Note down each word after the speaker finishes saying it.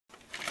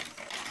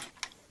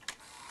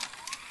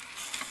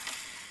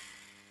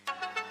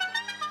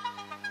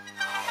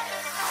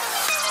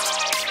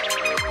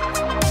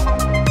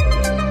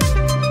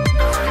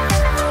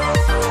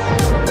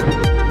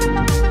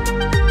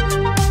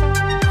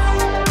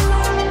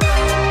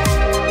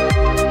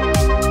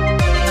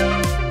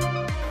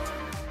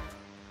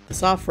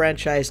Saw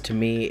franchise to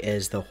me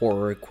is the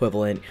horror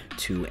equivalent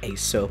to a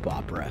soap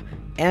opera,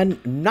 and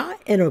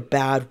not in a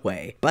bad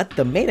way, but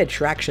the main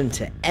attraction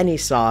to any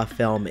Saw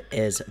film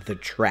is the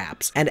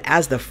traps, and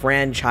as the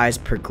franchise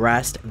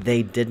progressed,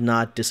 they did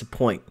not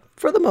disappoint.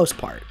 For the most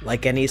part.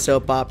 Like any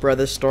soap opera,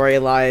 the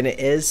storyline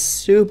is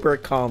super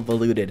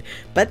convoluted,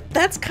 but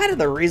that's kind of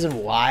the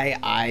reason why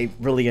I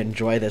really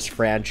enjoy this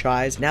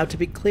franchise. Now, to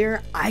be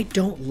clear, I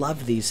don't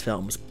love these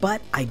films,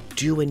 but I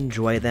do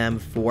enjoy them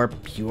for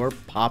pure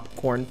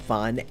popcorn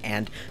fun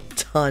and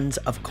tons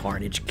of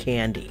carnage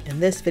candy. In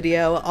this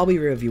video, I'll be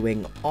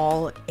reviewing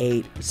all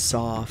 8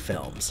 Saw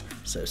films,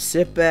 so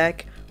sit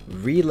back,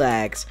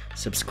 relax,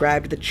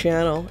 subscribe to the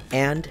channel,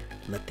 and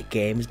let the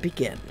games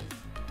begin.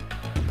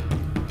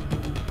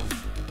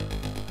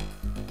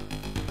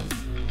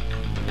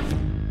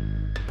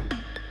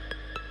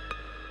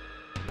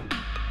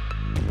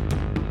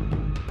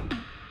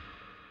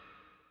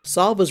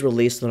 Saw was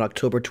released on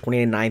October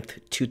 29th,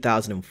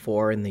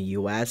 2004 in the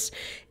US,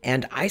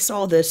 and I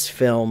saw this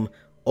film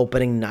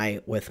opening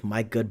night with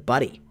my good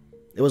buddy.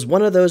 It was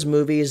one of those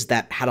movies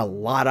that had a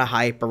lot of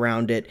hype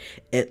around it.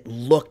 It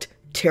looked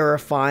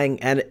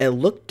terrifying, and it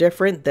looked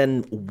different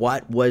than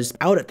what was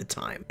out at the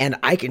time. And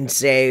I can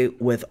say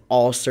with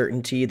all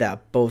certainty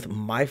that both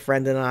my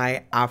friend and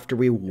I, after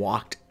we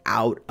walked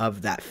out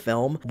of that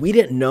film, we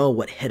didn't know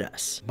what hit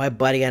us. My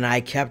buddy and I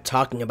kept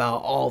talking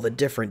about all the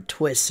different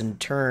twists and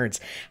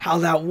turns, how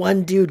that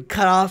one dude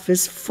cut off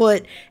his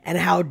foot, and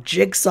how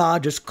Jigsaw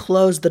just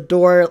closed the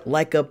door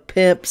like a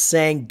pimp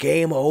saying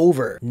game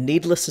over.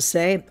 Needless to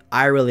say,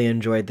 I really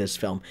enjoyed this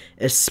film,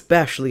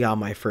 especially on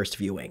my first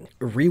viewing.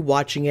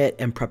 Rewatching it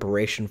in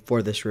preparation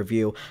for this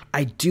review,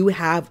 I do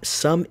have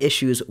some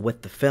issues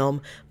with the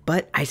film,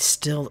 but I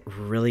still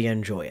really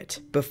enjoy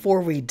it.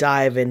 Before we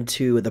dive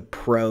into the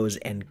pros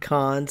and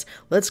cons,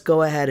 let's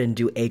go ahead and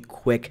do a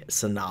quick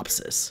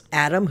synopsis.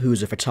 Adam,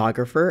 who's a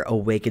photographer,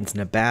 awakens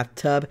in a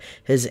bathtub.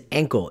 His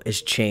ankle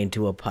is chained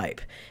to a pipe,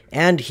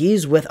 and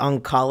he's with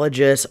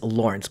oncologist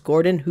Lawrence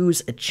Gordon,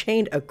 who's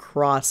chained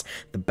across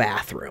the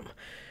bathroom.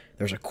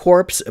 There's a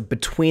corpse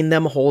between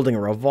them holding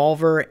a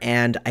revolver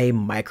and a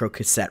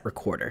microcassette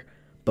recorder.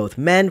 Both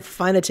men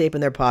find a tape in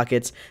their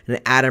pockets,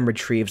 and Adam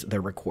retrieves the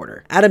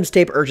recorder. Adam's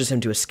tape urges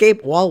him to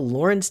escape, while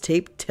Lauren's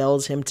tape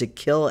tells him to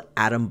kill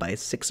Adam by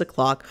 6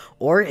 o'clock,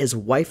 or his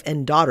wife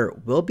and daughter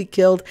will be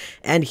killed,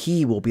 and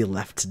he will be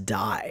left to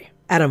die.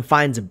 Adam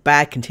finds a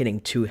bag containing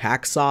 2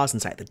 hacksaws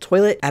inside the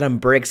toilet. Adam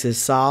breaks his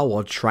saw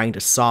while trying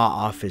to saw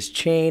off his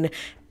chain,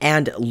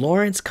 and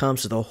Lawrence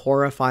comes to the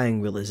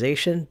horrifying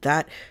realization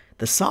that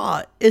the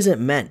saw isn't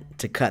meant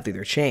to cut through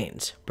their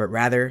chains, but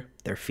rather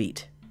their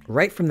feet.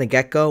 Right from the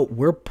get-go,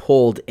 we're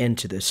pulled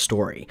into this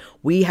story.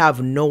 We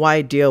have no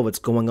idea what's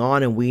going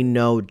on, and we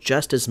know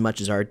just as much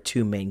as our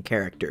 2 main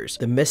characters.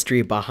 The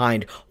mystery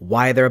behind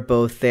why they're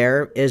both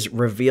there is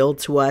revealed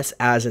to us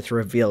as it's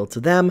revealed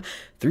to them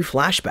through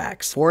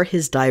flashbacks. For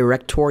his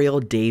directorial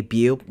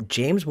debut,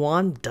 James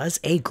Wan does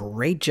a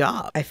great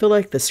job. I feel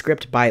like the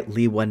script by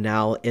Leigh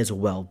Whannell is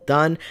well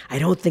done. I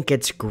don't think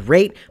it's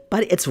great,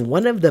 but it's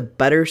one of the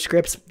better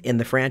scripts in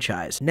the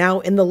franchise. Now,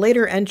 in the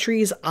later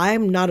entries,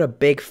 I'm not a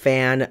big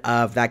fan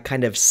of that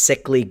kind of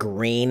sickly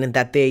green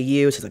that they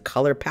use as a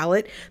color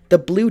palette. The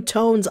blue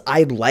tones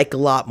I like a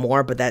lot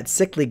more, but that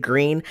sickly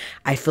green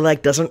I feel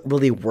like doesn't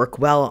really work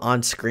well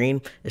on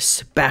screen,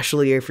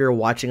 especially if you're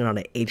watching it on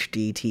an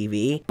HD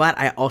TV. But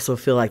I also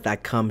feel like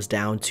that comes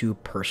down to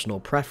personal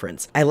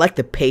preference. I like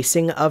the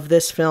pacing of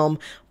this film,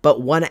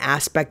 but one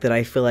aspect that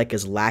I feel like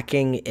is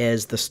lacking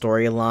is the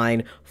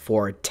storyline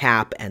for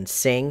Tap and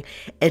Sing.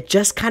 It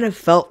just kind of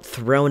felt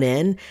thrown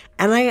in,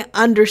 and I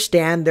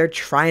understand they're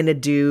trying to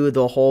do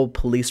the whole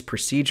police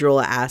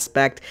procedural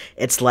aspect.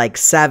 It's like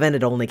Seven,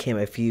 it only came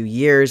a few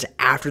years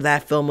after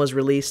that film was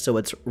released, so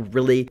it's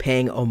really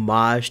paying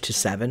homage to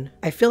Seven.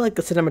 I feel like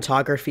the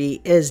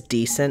cinematography is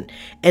decent.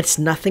 It's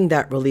nothing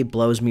that really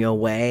blows me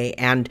away,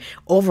 and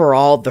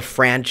overall the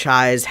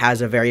franchise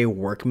has a very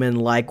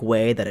workmanlike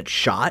way that it's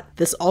shot.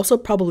 This also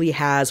probably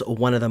has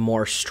one of the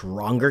more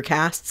stronger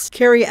casts.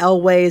 Cary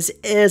Elwes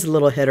is a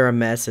little hit or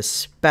miss,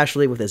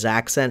 especially with his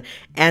accent,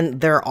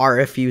 and there are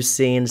a few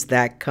scenes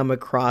that come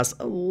across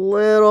a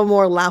little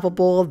more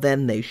laughable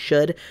than they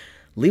should.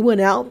 Leigh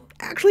Whannell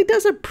actually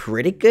does a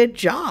pretty good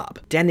job.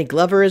 Danny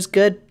Glover is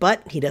good,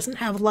 but he doesn't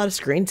have a lot of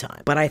screen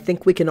time. But I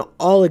think we can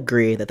all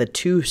agree that the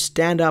 2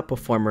 standout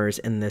performers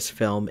in this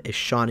film is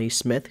Shawnee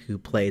Smith, who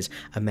plays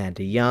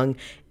Amanda Young,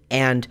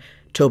 and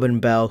Tobin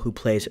Bell, who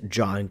plays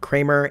John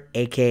Kramer,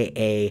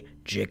 aka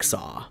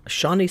Jigsaw.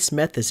 Shawnee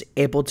Smith is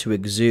able to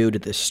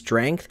exude the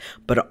strength,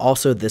 but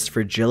also this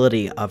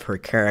fragility of her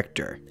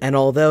character. And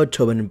although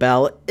Tobin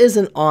Bell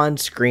isn't on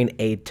screen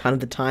a ton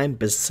of the time,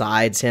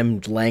 besides him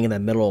laying in the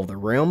middle of the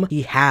room,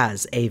 he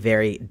has a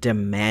very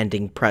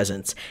demanding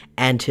presence,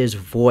 and his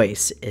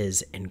voice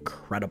is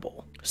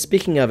incredible.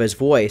 Speaking of his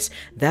voice,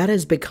 that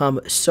has become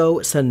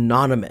so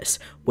synonymous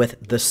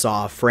with the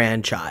Saw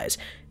franchise.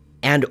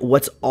 And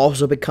what's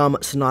also become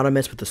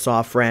synonymous with the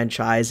Saw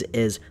franchise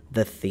is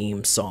the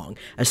theme song.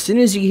 As soon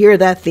as you hear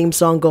that theme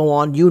song go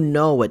on, you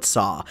know it's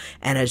Saw.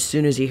 And as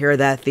soon as you hear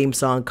that theme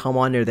song come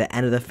on near the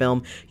end of the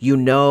film, you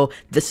know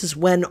this is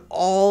when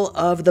all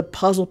of the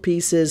puzzle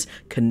pieces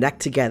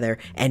connect together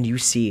and you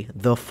see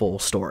the full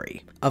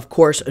story. Of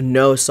course,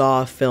 no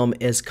Saw film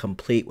is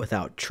complete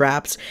without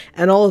traps,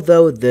 and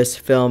although this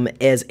film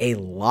is a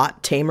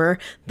lot tamer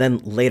than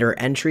later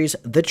entries,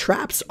 the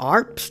traps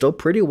are still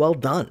pretty well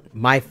done.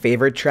 My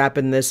favorite trap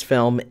in this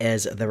film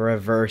is the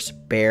reverse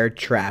bear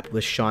trap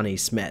with Shawnee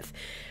Smith.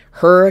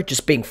 Her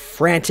just being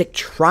frantic,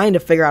 trying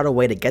to figure out a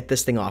way to get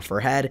this thing off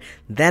her head,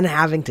 then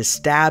having to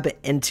stab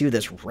into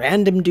this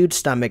random dude's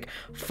stomach,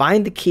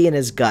 find the key in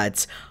his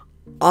guts,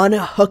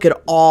 unhook it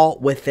all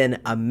within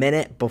a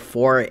minute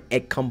before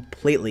it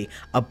completely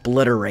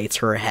obliterates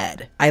her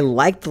head. I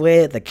like the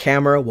way the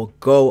camera will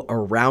go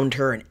around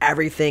her and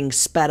everything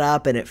sped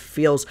up and it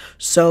feels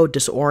so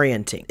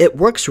disorienting. It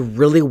works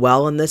really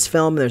well in this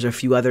film. There's a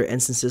few other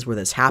instances where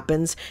this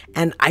happens,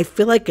 and I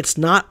feel like it's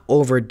not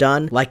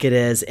overdone like it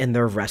is in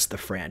the rest of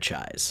the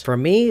franchise. For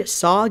me,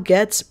 Saw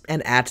gets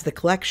an add to the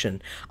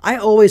collection. I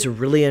always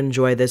really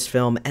enjoy this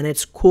film, and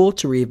it's cool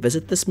to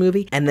revisit this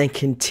movie and then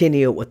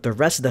continue with the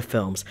rest of the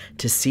films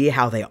to see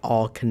how they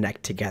all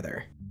connect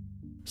together.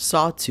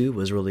 Saw 2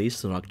 was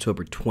released on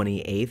October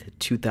 28th,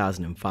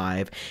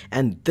 2005,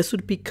 and this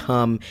would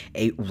become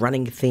a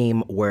running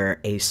theme where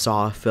a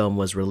Saw film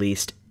was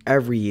released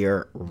every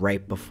year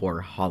right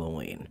before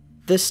Halloween.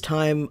 This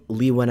time,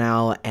 Leigh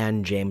Whannell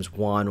and James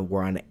Wan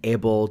were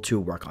unable to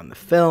work on the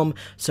film,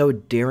 so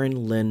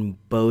Darren Lynn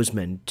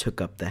Bousman took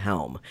up the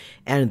helm,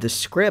 and the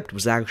script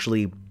was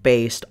actually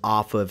based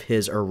off of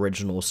his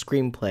original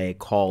screenplay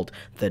called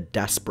The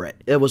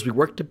Desperate. It was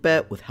reworked a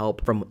bit with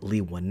help from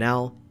Leigh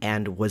Whannell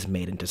and was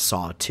made into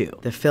Saw 2.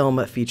 The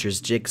film features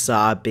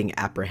Jigsaw being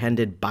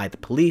apprehended by the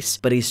police,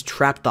 but he's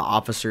trapped the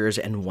officers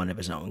in one of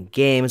his own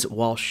games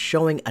while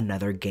showing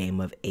another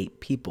game of 8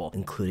 people,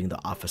 including the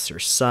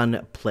officer's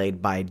son,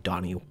 played by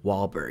Donnie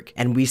Wahlberg.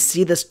 And we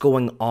see this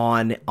going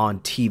on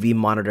TV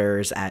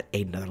monitors at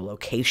another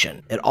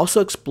location. It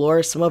also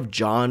explores some of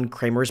John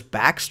Kramer's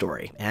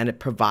backstory, and it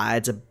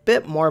provides a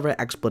bit more of an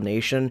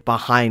explanation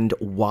behind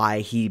why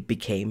he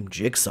became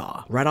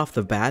Jigsaw. Right off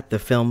the bat, the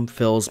film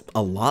feels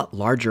a lot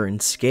larger in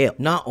scale,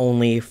 not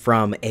only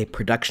from a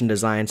production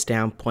design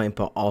standpoint,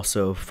 but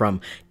also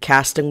from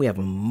casting. We have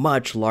a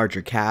much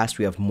larger cast,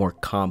 we have more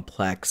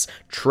complex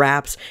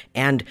traps,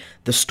 and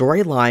the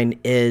storyline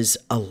is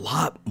a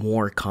lot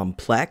more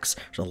complex.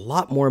 There's a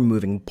lot more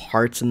moving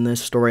parts in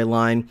this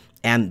storyline,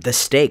 and the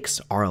stakes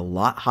are a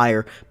lot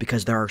higher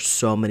because there are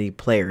so many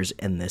players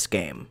in this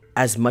game.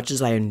 As much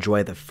as I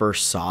enjoy the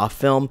first Saw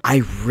film,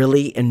 I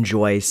really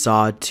enjoy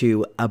Saw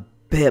 2 a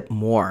bit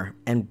more,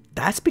 and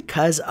that's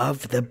because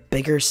of the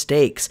bigger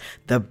stakes,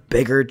 the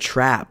bigger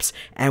traps,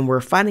 and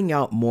we're finding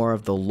out more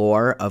of the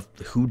lore of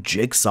who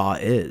Jigsaw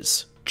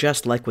is.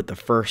 Just like with the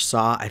first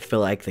Saw, I feel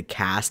like the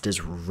cast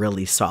is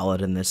really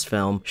solid in this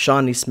film.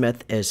 Shawnee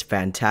Smith is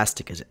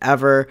fantastic as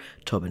ever.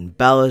 Tobin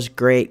Bell is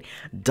great.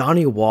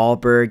 Donnie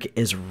Wahlberg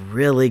is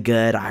really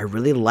good. I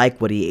really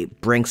like what he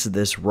brings to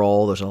this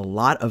role. There's a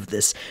lot of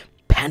this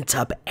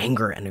pent-up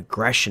anger and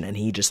aggression, and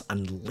he just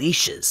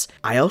unleashes.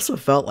 I also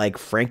felt like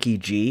Frankie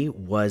G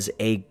was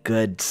a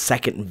good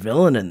second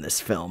villain in this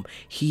film.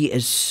 He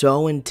is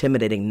so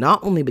intimidating,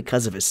 not only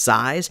because of his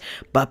size,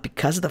 but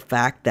because of the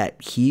fact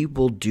that he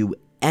will do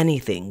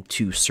anything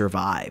to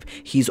survive.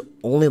 He's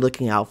only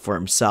looking out for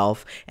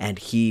himself, and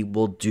he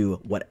will do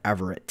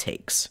whatever it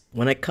takes.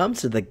 When it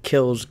comes to the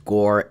kills,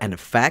 gore, and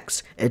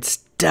effects, it's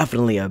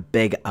definitely a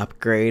big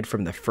upgrade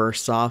from the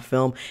first Saw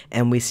film,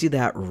 and we see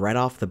that right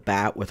off the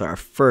bat with our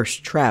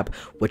first trap,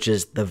 which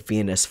is the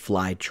Venus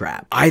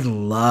flytrap. I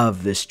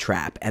love this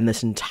trap, and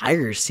this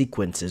entire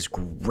sequence is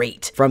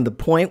great. From the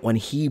point when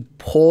he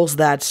pulls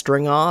that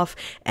string off,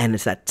 and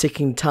it's that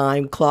ticking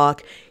time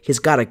clock, he's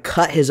got to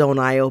cut his own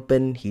eye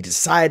open. He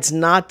decides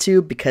not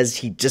to because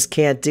he just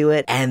can't do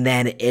it, and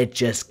then it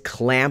just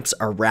clamps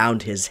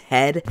around his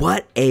head.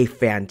 What a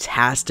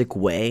fantastic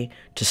way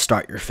to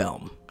start your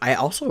film. I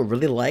also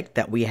really like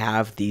that we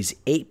have these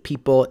 8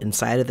 people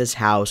inside of this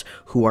house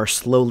who are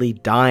slowly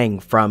dying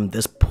from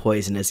this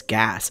poisonous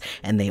gas,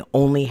 and they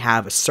only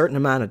have a certain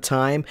amount of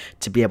time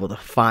to be able to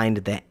find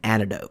the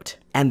antidote.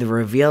 And the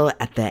reveal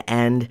at the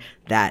end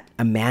that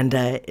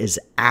Amanda is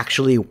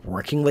actually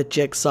working with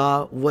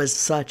Jigsaw was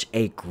such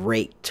a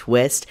great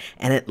twist,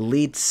 and it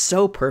leads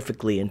so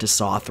perfectly into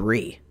Saw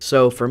 3.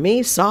 So for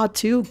me, Saw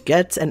 2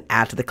 gets an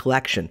add to the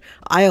collection.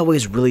 I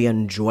always really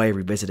enjoy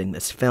revisiting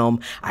this film.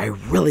 I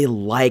really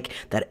like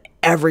that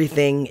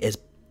everything is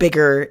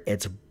bigger,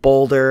 it's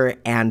bolder,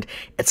 and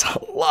it's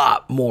a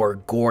lot more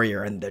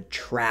gorier, and the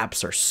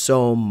traps are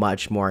so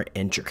much more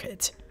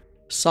intricate.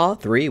 Saw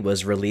 3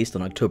 was released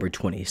on October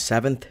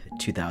 27th,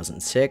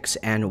 2006,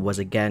 and was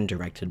again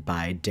directed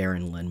by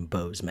Darren Lynn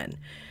Bousman.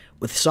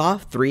 With Saw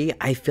 3,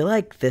 I feel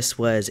like this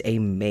was a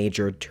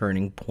major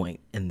turning point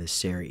in the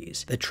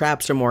series. The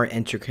traps are more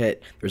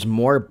intricate, there's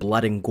more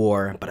blood and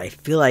gore, but I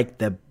feel like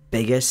the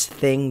biggest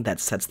thing that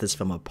sets this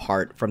film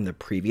apart from the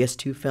previous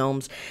two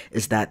films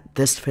is that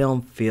this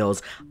film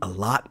feels a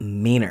lot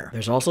meaner.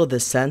 There's also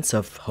this sense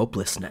of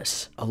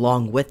hopelessness.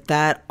 Along with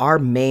that, our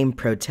main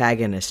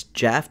protagonist,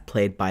 Jeff,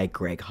 played by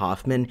Greg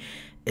Hoffman,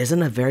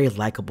 isn't a very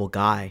likable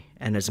guy,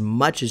 and as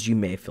much as you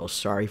may feel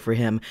sorry for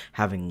him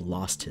having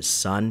lost his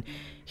son,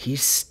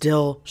 he's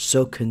still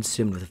so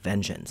consumed with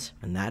vengeance,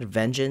 and that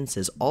vengeance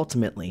is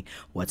ultimately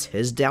what's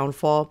his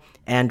downfall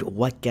and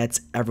what gets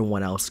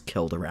everyone else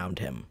killed around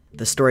him.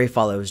 The story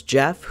follows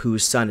Jeff,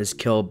 whose son is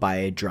killed by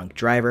a drunk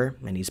driver,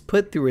 and he's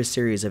put through a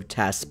series of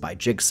tests by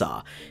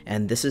Jigsaw,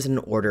 and this is in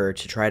order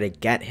to try to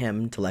get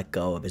him to let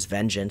go of his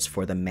vengeance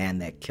for the man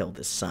that killed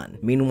his son.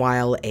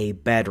 Meanwhile, a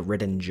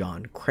bedridden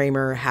John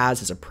Kramer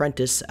has his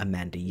apprentice,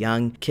 Amanda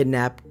Young,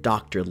 kidnap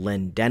Dr.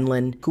 Lynn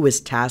Denlin, who is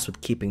tasked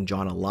with keeping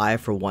John alive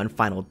for one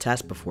final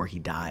test before he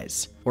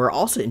dies. We're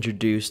also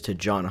introduced to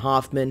John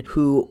Hoffman,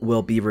 who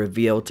will be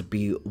revealed to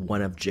be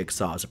one of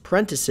Jigsaw's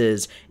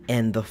apprentices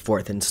in the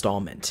fourth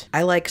installment.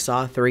 I like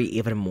Saw 3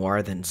 even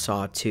more than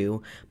Saw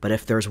 2, but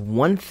if there's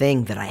one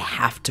thing that I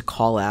have to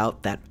call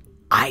out that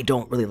I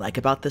don't really like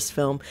about this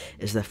film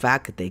is the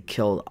fact that they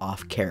killed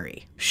off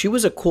Carrie. She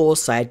was a cool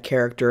side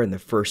character in the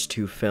first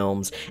two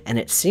films, and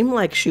it seemed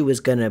like she was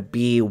gonna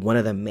be one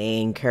of the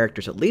main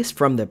characters, at least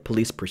from the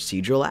police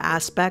procedural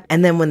aspect.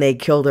 And then when they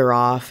killed her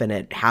off and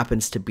it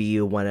happens to be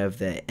one of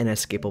the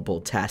inescapable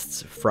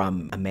tests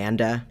from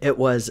Amanda, it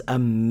was a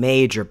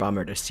major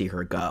bummer to see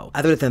her go.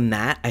 Other than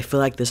that, I feel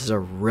like this is a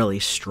really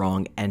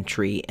strong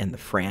entry in the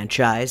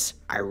franchise.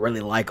 I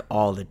really like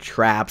all the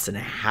traps and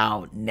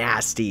how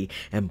nasty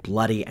and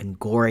bloody and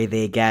gory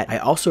they get. I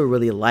also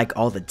really like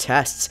all the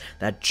tests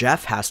that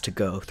Jeff has to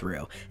go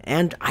through.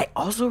 And I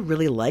also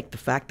really like the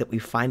fact that we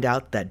find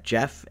out that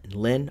Jeff and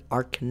Lynn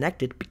are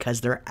connected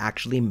because they're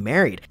actually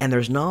married. And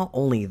there's not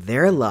only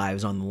their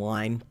lives on the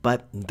line,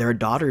 but their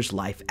daughter's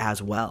life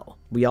as well.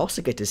 We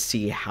also get to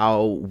see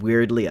how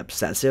weirdly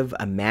obsessive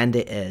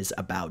Amanda is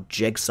about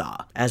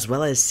Jigsaw, as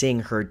well as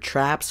seeing her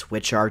traps,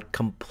 which are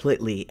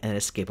completely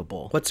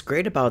inescapable. What's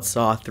great about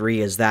Saw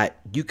 3 is that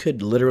you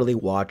could literally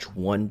watch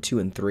 1, 2,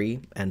 and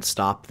 3 and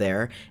stop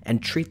there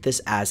and treat this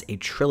as a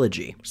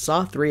trilogy.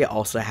 Saw 3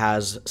 also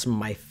has some of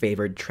my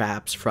favorite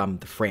traps from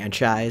the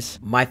franchise.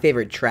 My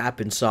favorite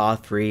trap in Saw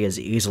 3 is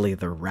easily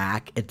the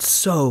rack. It's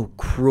so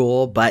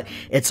cruel, but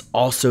it's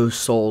also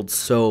sold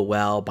so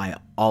well by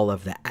all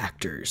of the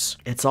actors.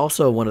 It's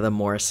also one of the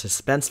more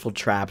suspenseful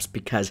traps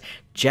because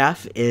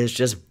Jeff is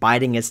just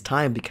biding his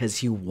time because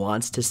he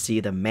wants to see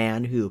the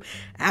man who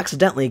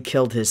accidentally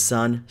killed his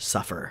son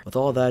suffer. With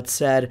all that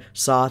said,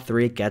 Saw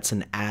 3 gets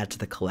an add to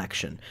the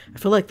collection. I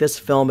feel like this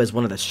film is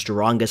one of the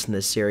strongest in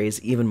the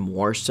series, even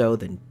more so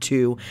than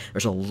 2.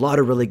 There's a lot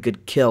of really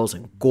good kills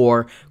and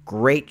gore,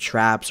 great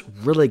traps,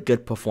 really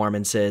good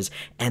performances,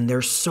 and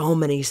there's so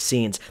many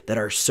scenes that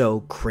are so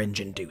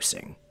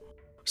cringe-inducing.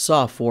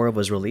 Saw 4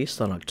 was released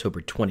on October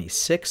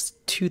 26,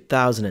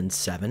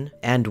 2007,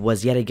 and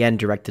was yet again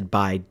directed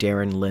by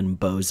Darren Lynn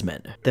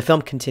Bousman. The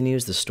film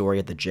continues the story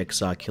of the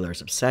Jigsaw Killer's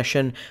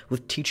obsession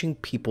with teaching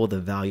people the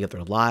value of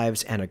their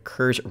lives and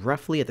occurs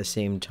roughly at the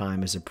same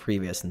time as the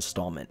previous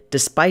installment.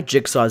 Despite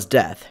Jigsaw's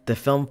death, the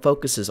film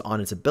focuses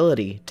on his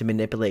ability to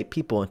manipulate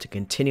people into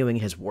continuing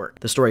his work.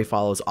 The story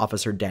follows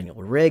Officer Daniel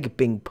Rigg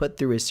being put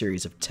through a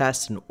series of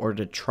tests in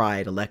order to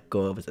try to let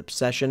go of his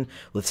obsession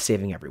with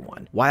saving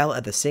everyone, while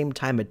at the same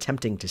time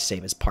attempting to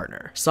save his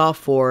partner. Saw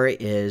 4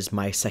 is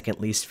my second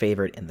least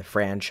favorite in the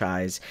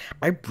franchise.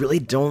 I really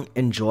don't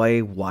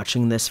enjoy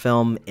watching this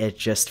film. It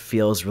just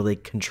feels really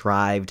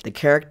contrived. The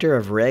character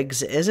of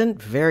Riggs isn't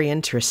very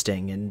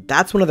interesting, and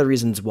that's one of the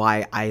reasons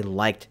why I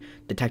liked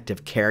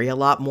Detective Carrie a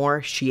lot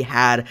more. She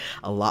had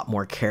a lot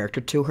more character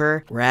to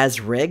her,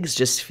 whereas Riggs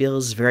just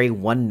feels very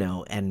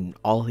one-note, and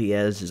all he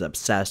is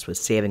obsessed with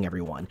saving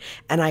everyone.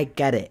 And I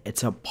get it.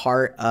 It's a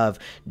part of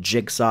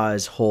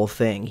Jigsaw's whole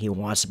thing. He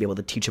wants to be able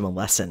to teach him a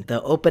lesson.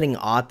 The opening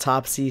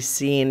autopsy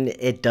scene,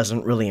 it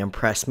doesn't really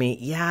impress me.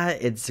 Yeah,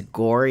 it's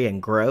gory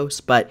and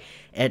gross, but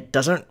it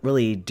doesn't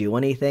really do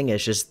anything.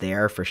 It's just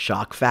there for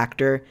shock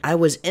factor. I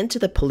was into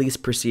the police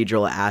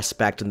procedural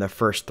aspect in the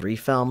first 3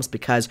 films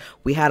because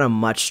we had a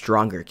much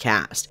stronger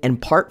cast. In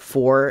part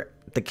 4,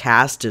 the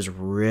cast is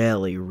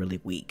really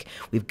weak.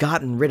 We've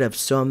gotten rid of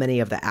so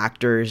many of the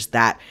actors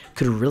that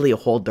could really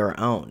hold their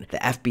own. The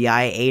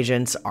FBI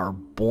agents are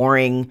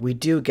boring. We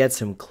do get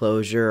some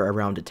closure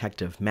around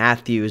Detective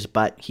Matthews,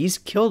 but he's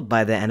killed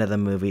by the end of the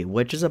movie,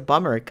 which is a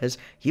bummer because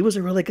he was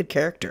a really good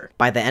character.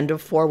 By the end of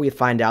 4, we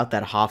find out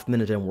that Hoffman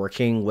has been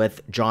working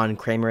with John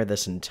Kramer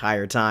this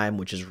entire time,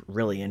 which is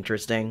really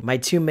interesting. My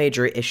 2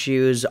 major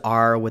issues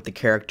are with the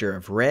character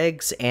of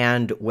Riggs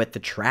and with the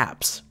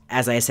traps.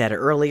 As I said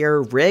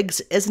earlier,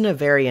 Riggs isn't a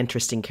very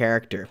interesting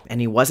character,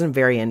 and he wasn't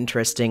very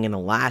interesting in the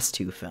last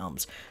 2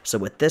 films. So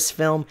with this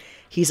film,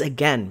 he's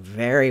again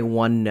very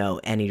one note,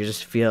 and he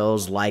just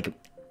feels like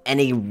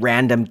any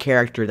random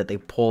character that they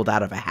pulled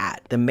out of a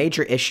hat. The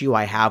major issue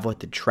I have with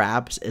the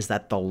traps is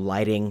that the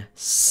lighting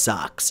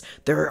sucks.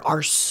 There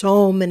are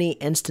so many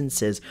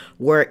instances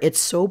where it's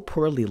so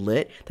poorly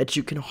lit that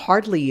you can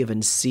hardly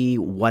even see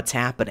what's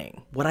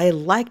happening. What I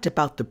liked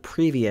about the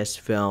previous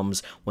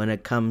films when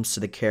it comes to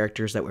the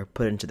characters that were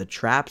put into the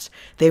traps,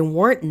 they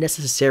weren't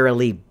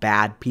necessarily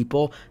bad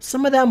people.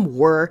 Some of them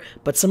were,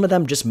 but some of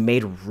them just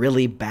made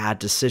really bad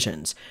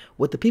decisions.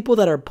 With the people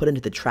that are put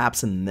into the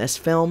traps in this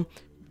film,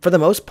 for the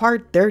most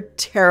part, they're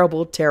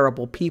terrible,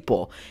 terrible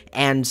people.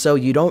 And so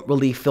you don't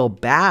really feel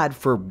bad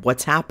for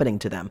what's happening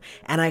to them.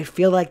 And I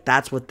feel like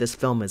that's what this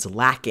film is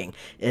lacking,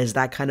 is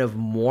that kind of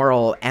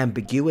moral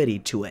ambiguity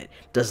to it.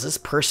 Does this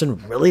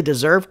person really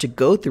deserve to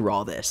go through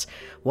all this?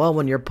 Well,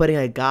 when you're putting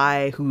a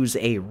guy who's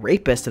a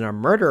rapist and a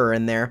murderer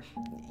in there,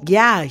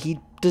 yeah, he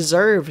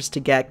deserves to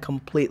get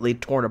completely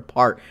torn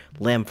apart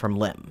limb from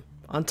limb.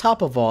 On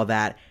top of all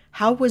that,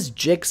 how was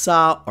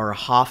Jigsaw or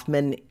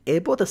Hoffman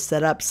able to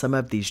set up some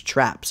of these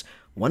traps?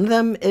 One of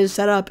them is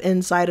set up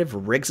inside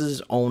of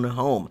Riggs's own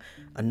home.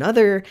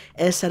 Another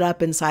is set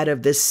up inside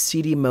of this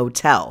seedy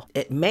motel.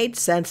 It made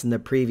sense in the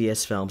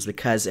previous films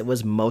because it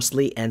was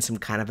mostly in some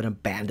kind of an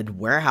abandoned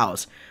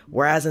warehouse.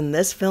 Whereas in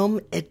this film,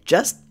 it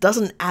just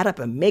doesn't add up.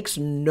 It makes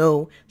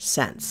no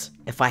sense.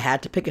 If I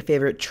had to pick a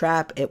favorite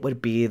trap, it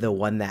would be the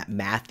one that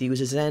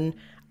Matthews is in.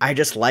 I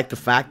just like the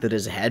fact that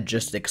his head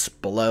just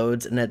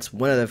explodes, and it's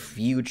one of the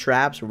few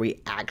traps where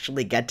we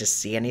actually get to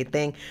see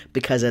anything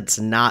because it's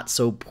not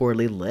so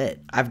poorly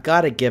lit. I've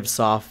got to give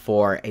Saw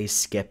 4 a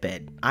skip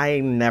it. I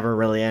never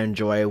really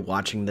enjoy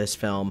watching this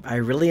film. I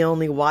really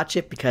only watch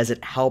it because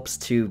it helps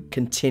to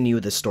continue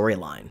the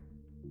storyline.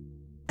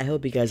 I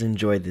hope you guys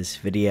enjoyed this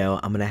video.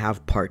 I'm going to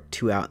have part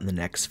 2 out in the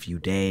next few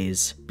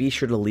days. Be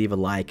sure to leave a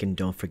like and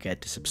don't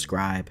forget to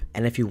subscribe.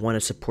 And if you want to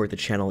support the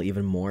channel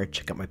even more,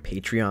 check out my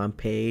Patreon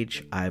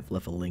page. I've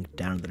left a link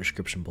down in the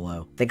description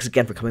below. Thanks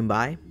again for coming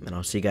by, and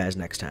I'll see you guys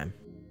next time.